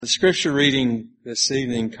The scripture reading this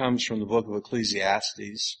evening comes from the book of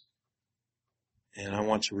Ecclesiastes, and I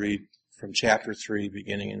want to read from chapter 3,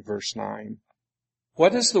 beginning in verse 9.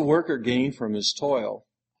 What does the worker gain from his toil?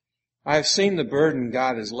 I have seen the burden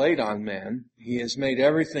God has laid on men. He has made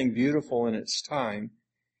everything beautiful in its time.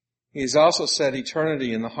 He has also set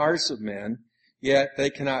eternity in the hearts of men, yet they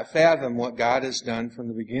cannot fathom what God has done from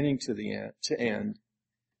the beginning to end.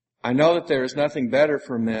 I know that there is nothing better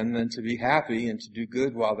for men than to be happy and to do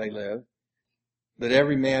good while they live, that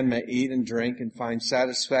every man may eat and drink and find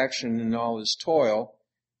satisfaction in all his toil.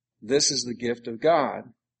 This is the gift of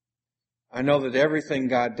God. I know that everything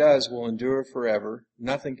God does will endure forever.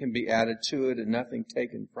 Nothing can be added to it and nothing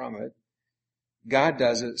taken from it. God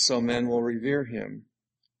does it so men will revere him.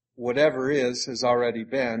 Whatever is has already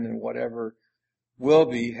been, and whatever will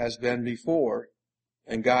be has been before,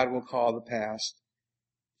 and God will call the past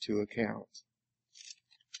to account.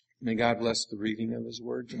 May God bless the reading of his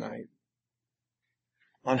word tonight.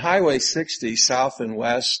 On Highway 60, south and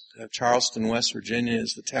west of Charleston, West Virginia,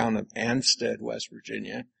 is the town of Ansted, West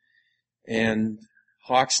Virginia, and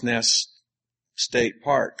Hawks Nest State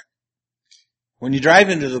Park. When you drive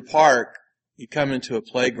into the park, you come into a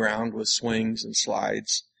playground with swings and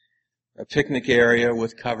slides, a picnic area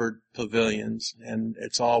with covered pavilions, and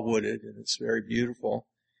it's all wooded, and it's very beautiful.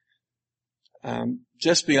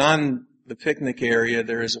 Just beyond the picnic area,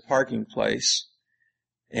 there is a parking place,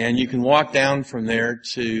 and you can walk down from there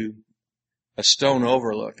to a stone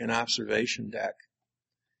overlook, an observation deck.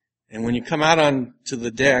 And when you come out onto the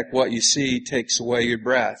deck, what you see takes away your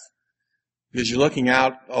breath, because you're looking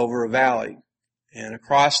out over a valley. And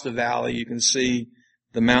across the valley, you can see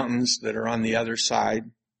the mountains that are on the other side.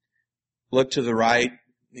 Look to the right,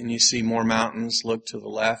 and you see more mountains. Look to the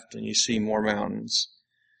left, and you see more mountains.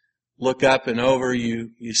 Look up and over,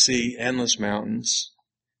 you see endless mountains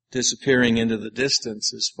disappearing into the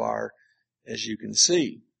distance as far as you can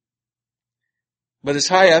see. But as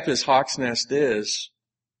high up as Hawks Nest is,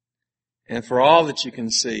 and for all that you can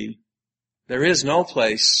see, there is no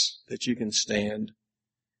place that you can stand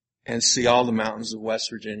and see all the mountains of West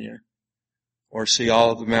Virginia or see all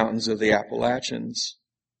of the mountains of the Appalachians.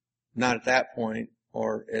 Not at that point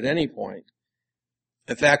or at any point.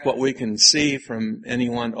 In fact, what we can see from any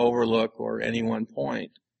one overlook or any one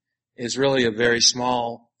point is really a very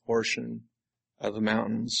small portion of the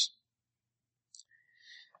mountains.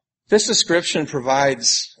 This description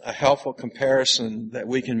provides a helpful comparison that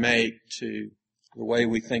we can make to the way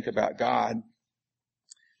we think about God.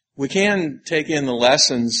 We can take in the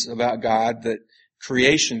lessons about God that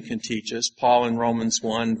creation can teach us. Paul in Romans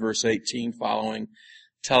 1 verse 18 following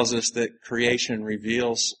tells us that creation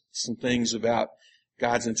reveals some things about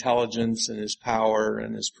God's intelligence and his power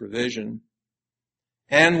and his provision.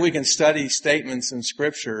 And we can study statements in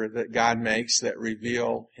Scripture that God makes that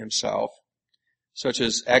reveal himself, such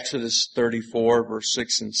as Exodus 34, verse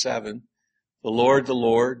 6 and 7. The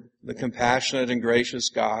Lord, the compassionate and gracious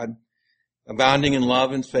God, abounding in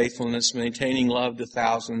love and faithfulness, maintaining love to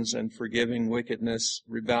thousands, and forgiving wickedness,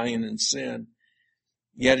 rebellion, and sin.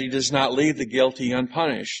 Yet he does not leave the guilty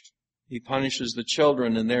unpunished. He punishes the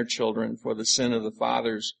children and their children for the sin of the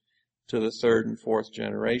fathers to the third and fourth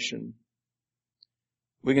generation.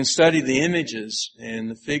 We can study the images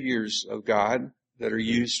and the figures of God that are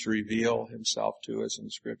used to reveal himself to us in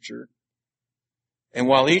Scripture. And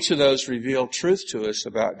while each of those reveal truth to us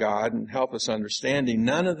about God and help us understanding,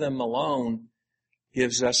 none of them alone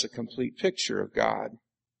gives us a complete picture of God.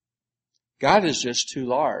 God is just too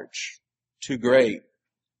large, too great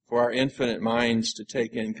for our infinite minds to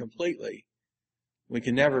take in completely. We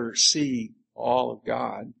can never see all of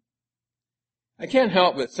God. I can't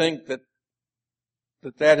help but think that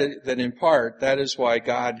in part, that is why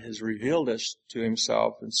God has revealed us to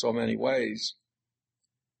himself in so many ways.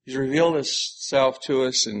 He's revealed himself to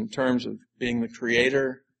us in terms of being the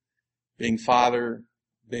creator, being father,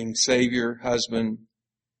 being savior, husband,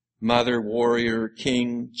 mother, warrior,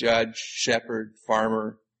 king, judge, shepherd,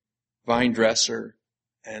 farmer, vine dresser,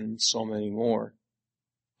 and so many more.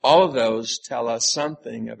 All of those tell us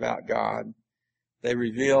something about God. They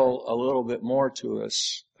reveal a little bit more to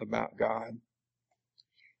us about God.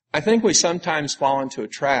 I think we sometimes fall into a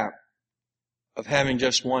trap of having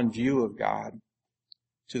just one view of God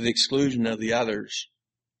to the exclusion of the others.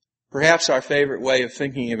 Perhaps our favorite way of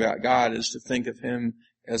thinking about God is to think of him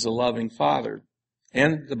as a loving father.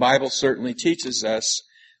 And the Bible certainly teaches us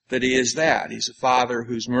that he is that. He's a father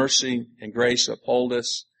whose mercy and grace uphold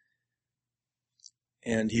us,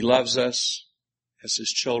 and he loves us as his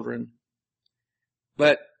children.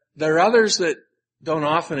 But there are others that don't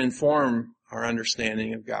often inform our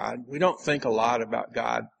understanding of God. We don't think a lot about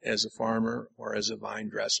God as a farmer or as a vine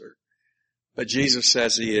dresser, but Jesus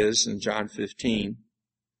says he is in John 15.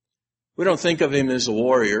 We don't think of him as a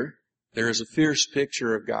warrior. There is a fierce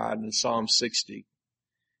picture of God in Psalm 50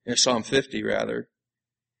 rather.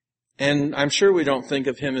 And I'm sure we don't think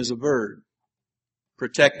of him as a bird,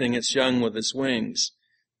 protecting its young with its wings.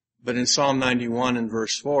 But in Psalm 91 and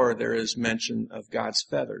verse 4, there is mention of God's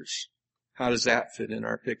feathers. How does that fit in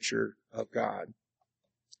our picture of God?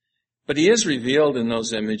 But he is revealed in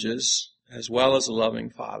those images as well as a loving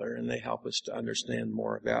Father, and they help us to understand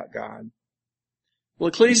more about God. Well,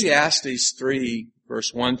 Ecclesiastes 3,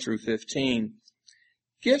 verse 1 through 15,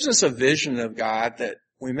 gives us a vision of God that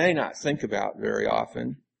we may not think about very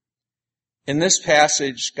often. In this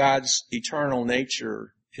passage, God's eternal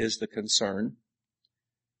nature is the concern,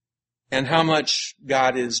 and how much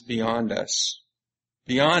God is beyond us,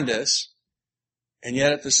 and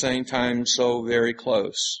yet at the same time so very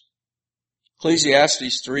close.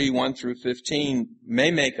 Ecclesiastes 3, 1 through 15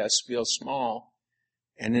 may make us feel small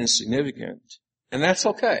and insignificant, and that's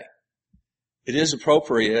okay. It is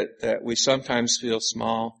appropriate that we sometimes feel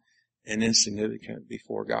small and insignificant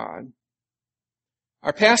before God.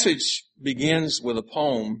 Our passage begins with a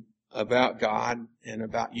poem about God and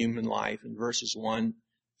about human life in verses 1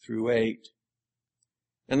 through 8.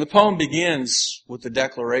 And the poem begins with the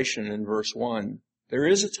declaration in verse 1. There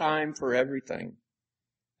is a time for everything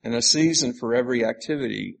and a season for every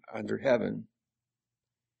activity under heaven.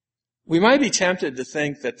 We might be tempted to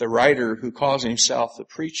think that the writer who calls himself the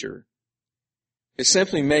preacher is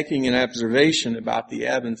simply making an observation about the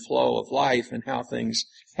ebb and flow of life and how things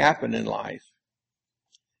happen in life.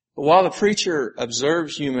 But while the preacher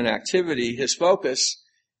observes human activity, his focus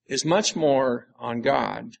is much more on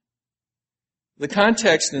God. The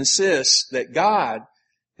context insists that God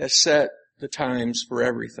has set the times for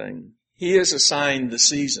everything. He has assigned the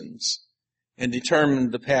seasons and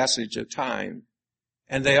determined the passage of time,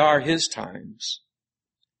 and they are his times.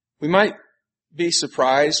 We might be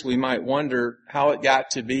surprised, we might wonder how it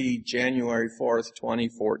got to be January 4th,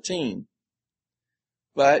 2014.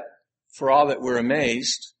 But for all that we're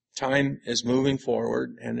amazed, time is moving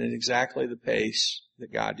forward and at exactly the pace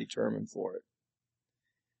that God determined for it.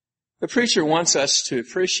 The preacher wants us to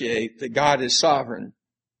appreciate that God is sovereign.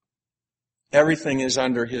 Everything is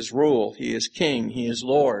under his rule. He is king. He is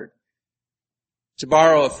Lord. To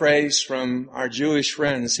borrow a phrase from our Jewish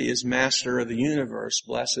friends, he is master of the universe.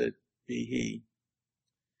 Blessed be he.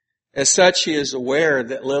 As such, he is aware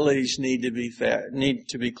that lilies need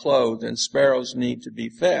to be clothed, and sparrows need to be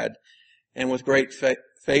fed. And with great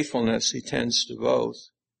faithfulness, he tends to both.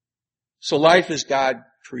 So life as God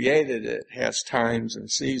created it has times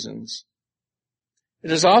and seasons.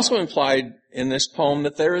 It is also implied in this poem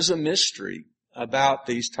that there is a mystery about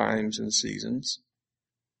these times and seasons.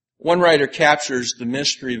 One writer captures the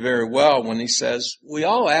mystery very well when he says, we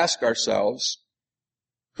all ask ourselves,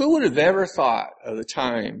 who would have ever thought of the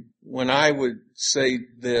time when I would say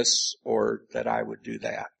this or that I would do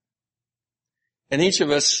that? And each of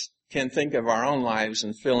us can think of our own lives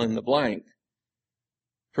and fill in the blank.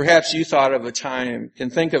 Perhaps you can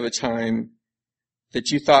think of a time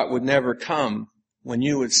that you thought would never come when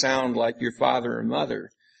you would sound like your father or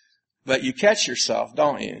mother. But you catch yourself,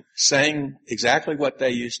 don't you? Saying exactly what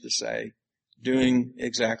they used to say, doing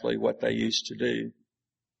exactly what they used to do.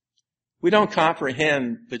 We don't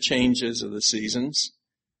comprehend the changes of the seasons.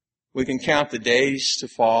 We can count the days to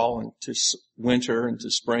fall and to winter and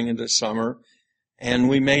to spring and to summer. And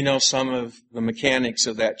we may know some of the mechanics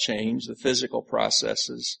of that change, the physical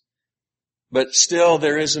processes. But still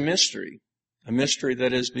there is a mystery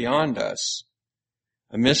that is beyond us,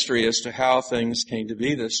 a mystery as to how things came to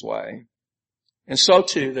be this way. And so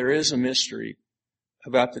too, there is a mystery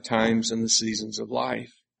about the times and the seasons of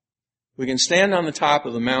life. We can stand on the top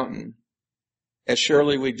of the mountain, as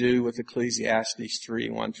surely we do with Ecclesiastes 3,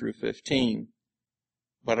 1 through 15,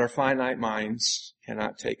 but our finite minds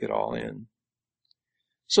cannot take it all in.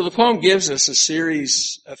 So the poem gives us a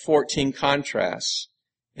series of 14 contrasts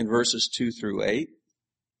in verses 2 through 8,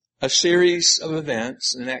 a series of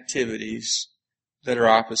events and activities that are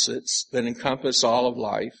opposites, that encompass all of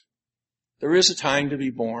life. There is a time to be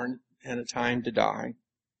born and a time to die.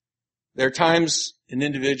 There are times in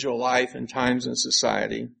individual life and times in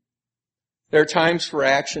society. There are times for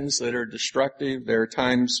actions that are destructive. There are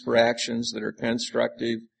times for actions that are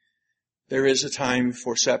constructive. There is a time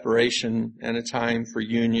for separation and a time for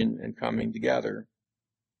union and coming together.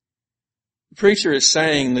 The preacher is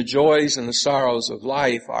saying the joys and the sorrows of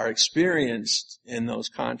life are experienced in those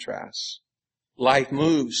contrasts. Life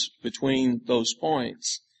moves between those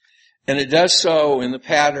points. And it does so in the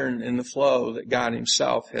pattern and the flow that God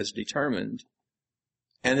himself has determined.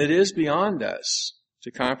 And it is beyond us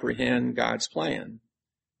to comprehend God's plan.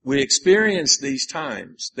 We experience these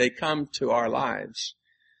times. They come to our lives,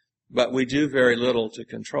 but we do very little to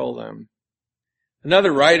control them.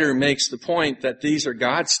 Another writer makes the point that these are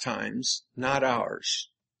God's times, not ours.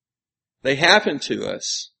 They happen to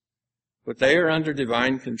us, but they are under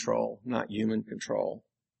divine control, not human control.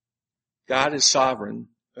 God is sovereign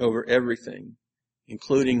over everything,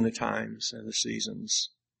 including the times and the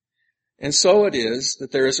seasons. And so it is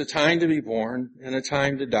that there is a time to be born and a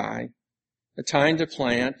time to die, a time to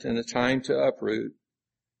plant and a time to uproot,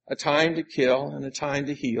 a time to kill and a time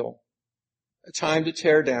to heal, a time to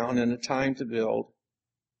tear down and a time to build,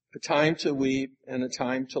 a time to weep and a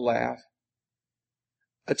time to laugh,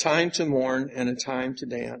 a time to mourn and a time to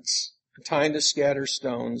dance, a time to scatter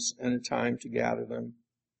stones and a time to gather them,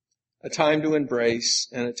 a time to embrace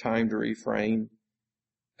and a time to refrain,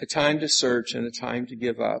 a time to search and a time to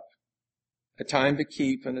give up, a time to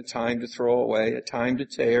keep and a time to throw away, a time to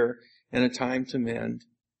tear and a time to mend,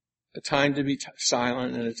 a time to be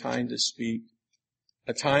silent and a time to speak,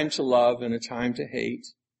 a time to love and a time to hate,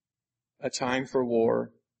 a time for war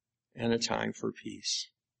and a time for peace.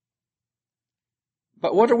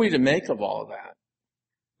 But what are we to make of all of that?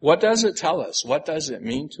 What does it tell us? What does it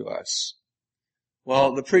mean to us?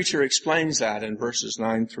 Well, the preacher explains that in verses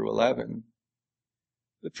 9 through 11.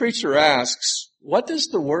 The preacher asks, what does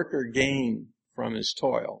the worker gain from his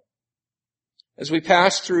toil? As we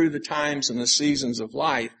pass through the times and the seasons of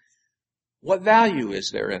life, what value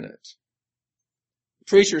is there in it? The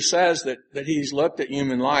preacher says that he's looked at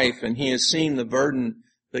human life and he has seen the burden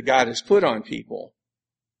that God has put on people.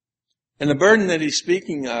 And the burden that he's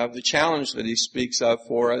speaking of, the challenge that he speaks of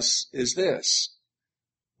for us is this.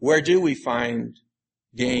 Where do we find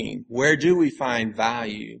gain? Where do we find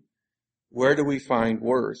value? Where do we find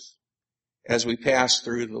worth as we pass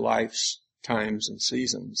through the life's times and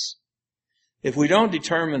seasons? If we don't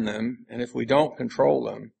determine them and if we don't control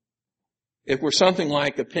them, if we're something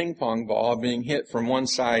like a ping pong ball being hit from one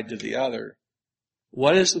side to the other,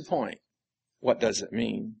 what is the point? What does it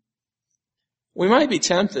mean? We might be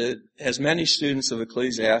tempted, as many students of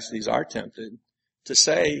Ecclesiastes are tempted, to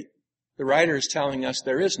say the writer is telling us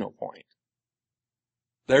there is no point.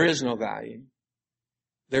 There is no value.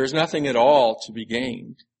 There is nothing at all to be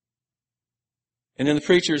gained. And in the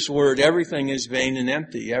preacher's word, everything is vain and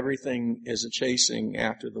empty. Everything is a chasing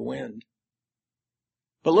after the wind.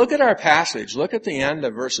 But look at our passage. Look at the end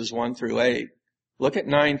of verses 1 through 8. Look at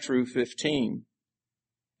 9 through 15.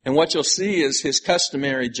 And what you'll see is his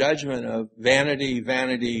customary judgment of vanity,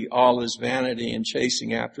 vanity, all is vanity, and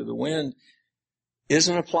chasing after the wind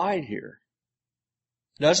isn't applied here.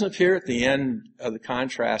 It doesn't appear at the end of the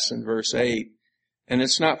contrast in verse 8, and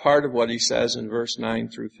it's not part of what he says in verse 9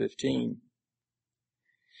 through 15.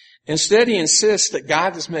 Instead, he insists that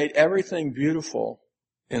God has made everything beautiful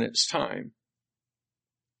in its time.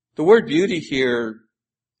 The word beauty here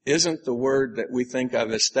isn't the word that we think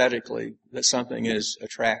of aesthetically, that something is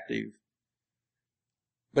attractive.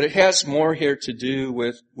 But it has more here to do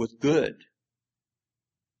with good.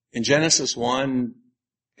 In Genesis 1,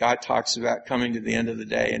 God talks about coming to the end of the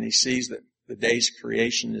day, and he sees that the day's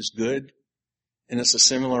creation is good. And it's a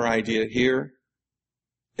similar idea here.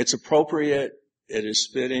 It's appropriate. It is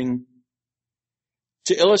fitting.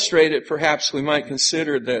 To illustrate it, perhaps we might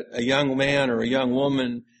consider that a young man or a young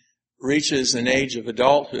woman reaches an age of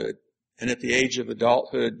adulthood, and at the age of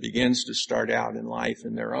adulthood begins to start out in life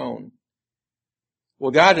in their own. Well,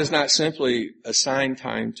 God does not simply assign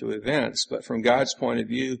time to events, but from God's point of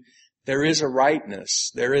view, there is a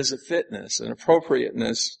rightness, there is a fitness, an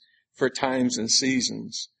appropriateness for times and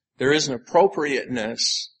seasons. There is an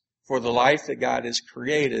appropriateness for the life that God has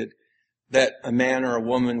created, that a man or a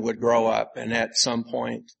woman would grow up and at some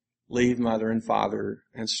point leave mother and father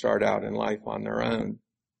and start out in life on their own.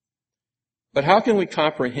 But how can we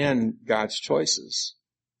comprehend God's choices?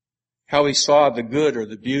 How he saw the good or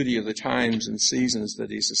the beauty of the times and seasons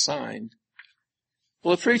that he's assigned?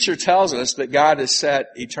 Well, the preacher tells us that God has set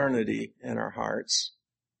eternity in our hearts.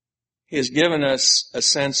 He has given us a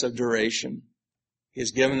sense of duration. He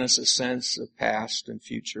has given us a sense of past and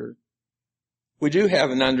future. We do have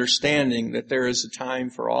an understanding that there is a time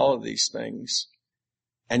for all of these things.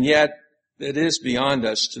 And yet, it is beyond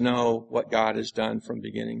us to know what God has done from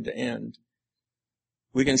beginning to end.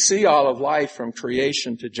 We can see all of life from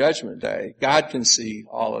creation to judgment day. God can see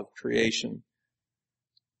all of creation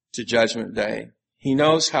to judgment day. He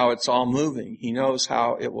knows how it's all moving. He knows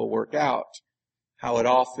how it will work out, how it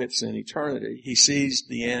all fits in eternity. He sees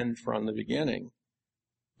the end from the beginning.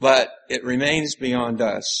 But it remains beyond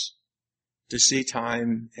us to see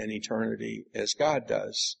time and eternity as God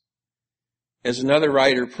does. As another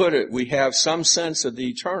writer put it, we have some sense of the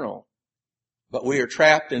eternal, but we are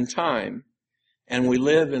trapped in time, and we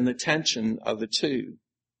live in the tension of the two,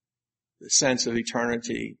 the sense of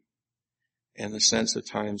eternity and the sense of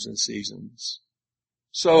times and seasons.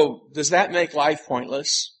 So, does that make life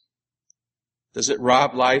pointless? Does it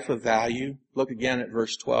rob life of value? Look again at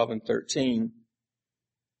verse 12 and 13.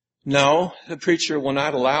 No, the preacher will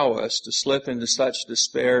not allow us to slip into such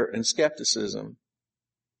despair and skepticism.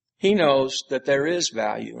 He knows that there is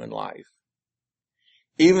value in life.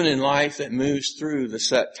 Even in life that moves through the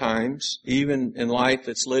set times, even in life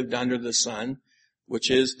that's lived under the sun,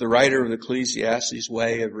 which is the writer of Ecclesiastes'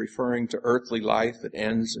 way of referring to earthly life that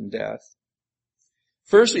ends in death.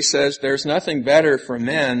 First he says there's nothing better for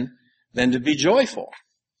men than to be joyful,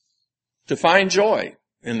 to find joy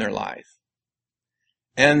in their life.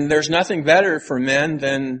 And there's nothing better for men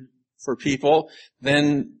than for people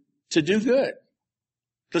than to do good,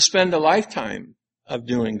 to spend a lifetime of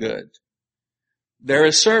doing good. There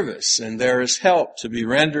is service and there is help to be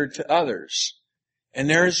rendered to others. And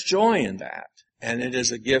there is joy in that. And it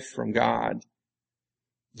is a gift from God.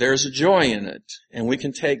 There's a joy in it, and we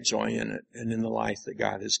can take joy in it and in the life that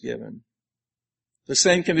God has given. The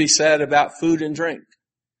same can be said about food and drink.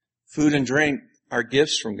 Food and drink are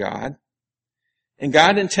gifts from God, and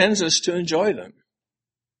God intends us to enjoy them.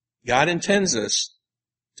 God intends us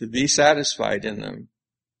to be satisfied in them.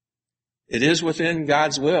 It is within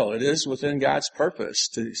God's will. It is within God's purpose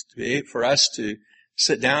for us to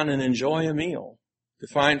sit down and enjoy a meal, to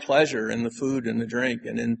find pleasure in the food and the drink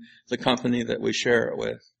and in the company that we share it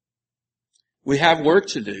with. We have work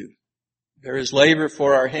to do. There is labor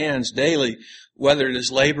for our hands daily, whether it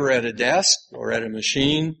is labor at a desk or at a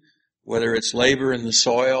machine, whether it's labor in the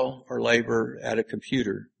soil or labor at a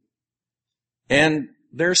computer. And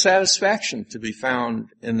there's satisfaction to be found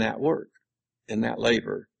in that work, in that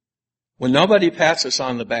labor. When nobody pats us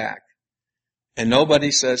on the back, and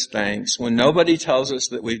nobody says thanks, when nobody tells us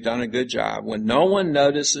that we've done a good job, when no one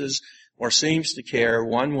notices or seems to care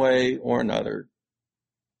one way or another,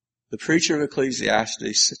 the preacher of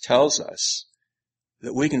Ecclesiastes tells us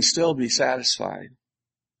that we can still be satisfied,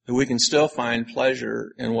 that we can still find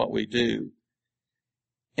pleasure in what we do.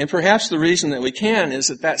 And perhaps the reason that we can is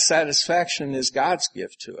that satisfaction is God's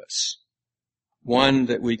gift to us, one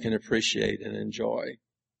that we can appreciate and enjoy.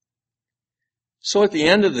 So at the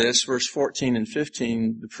end of this, verse 14 and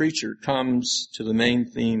 15, the preacher comes to the main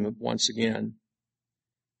theme once again.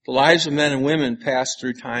 The lives of men and women pass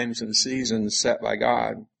through times and seasons set by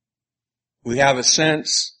God. We have a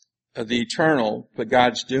sense of the eternal, but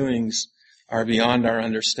God's doings are beyond our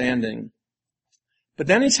understanding. But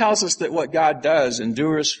then he tells us that what God does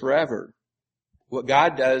endures forever. What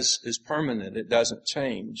God does is permanent. It doesn't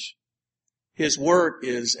change. His work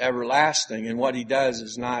is everlasting, and what he does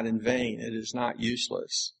is not in vain. It is not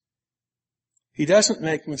useless. He doesn't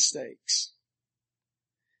make mistakes.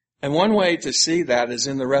 And one way to see that is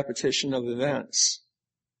in the repetition of events.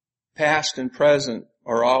 Past and present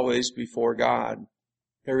are always before God.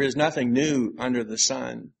 There is nothing new under the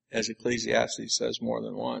sun, as Ecclesiastes says more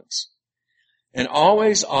than once. And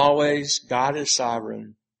always, always, God is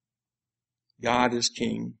sovereign. God is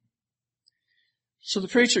king. So the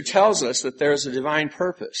preacher tells us that there is a divine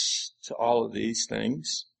purpose to all of these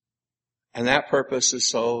things. And that purpose is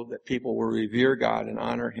so that people will revere God and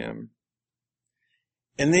honor him.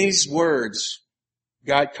 In these words,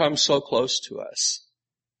 God comes so close to us.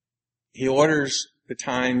 He orders the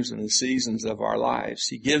times and the seasons of our lives.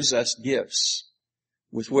 He gives us gifts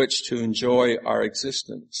with which to enjoy our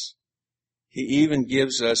existence. He even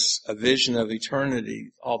gives us a vision of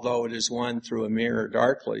eternity, although it is one through a mirror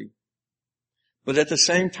darkly. But at the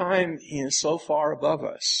same time, he is so far above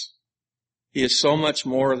us. He is so much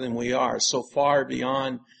more than we are, so far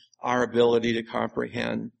beyond our ability to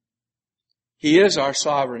comprehend. He is our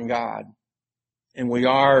sovereign God, and we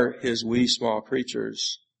are his wee small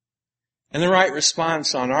creatures. And the right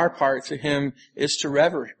response on our part to him is to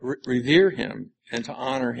revere him and to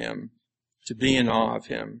honor him, to be in awe of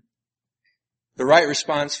him. The right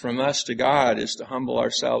response from us to God is to humble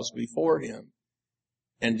ourselves before him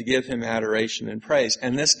and to give him adoration and praise.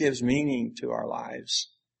 And this gives meaning to our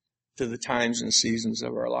lives, to the times and seasons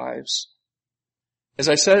of our lives. As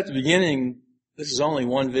I said at the beginning, this is only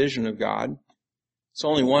one vision of God. It's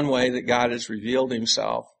only one way that God has revealed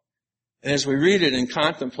himself. And as we read it and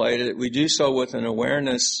contemplate it, we do so with an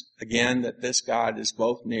awareness, again, that this God is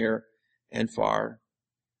both near and far.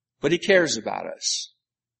 But he cares about us.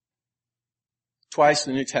 Twice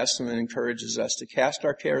the New Testament encourages us to cast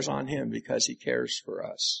our cares on him because he cares for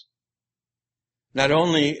us. Not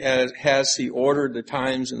only has He ordered the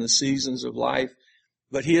times and the seasons of life,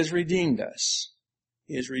 but He has redeemed us.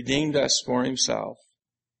 He has redeemed us for Himself.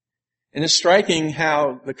 And it's striking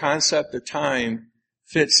how the concept of time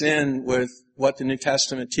fits in with what the New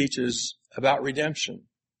Testament teaches about redemption.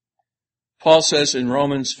 Paul says in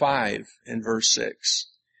Romans 5 in verse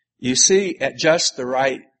 6, you see, at just the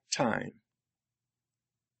right time.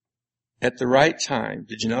 At the right time.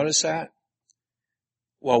 Did you notice that?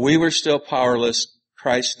 While we were still powerless,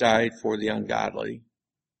 Christ died for the ungodly.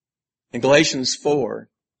 In Galatians 4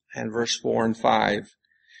 and verse 4 and 5,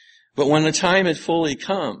 but when the time had fully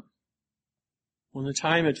come,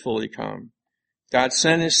 God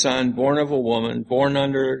sent His Son, born of a woman, born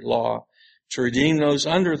under law, to redeem those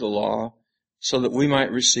under the law, so that we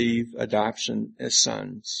might receive adoption as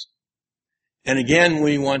sons. And again,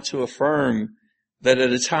 we want to affirm that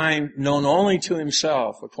at a time known only to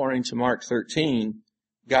Himself, according to Mark 13,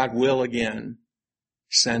 God will again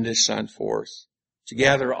send His Son forth to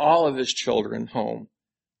gather all of His children home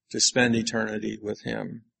to spend eternity with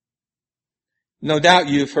Him. No doubt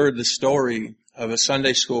you've heard the story of a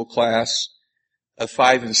Sunday school class of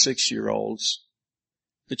 5 and 6-year-olds.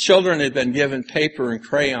 The children had been given paper and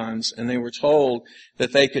crayons, and they were told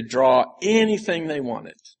that they could draw anything they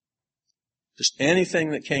wanted. Just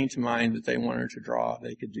anything that came to mind that they wanted to draw,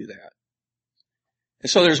 they could do that. And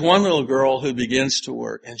so there's one little girl who begins to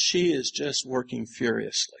work, and she is just working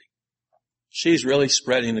furiously. She's really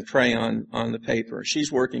spreading the crayon on the paper.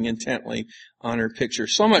 She's working intently on her picture,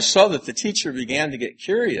 so much so that the teacher began to get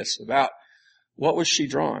curious about what was she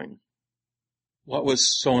drawing, what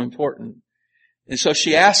was so important. And so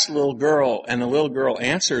she asked the little girl, and the little girl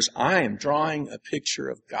answers, I am drawing a picture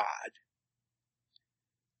of God.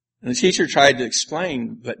 And the teacher tried to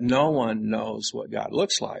explain, but no one knows what God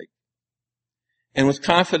looks like. And with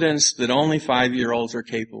confidence that only 5-year-olds are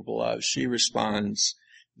capable of, she responds,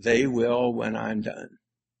 they will when I'm done.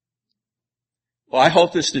 Well, I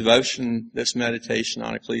hope this devotion, this meditation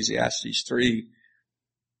on Ecclesiastes 3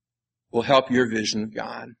 will help your vision of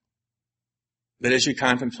God. That as you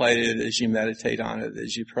contemplate it, as you meditate on it,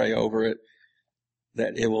 as you pray over it,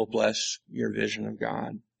 that it will bless your vision of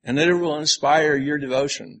God. And that it will inspire your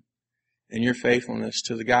devotion and your faithfulness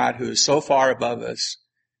to the God who is so far above us,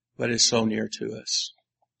 but is so near to us.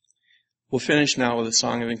 We'll finish now with a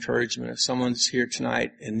song of encouragement. If someone's here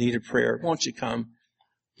tonight in need of prayer, won't you come?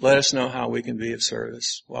 Let us know how we can be of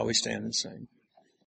service while we stand and sing.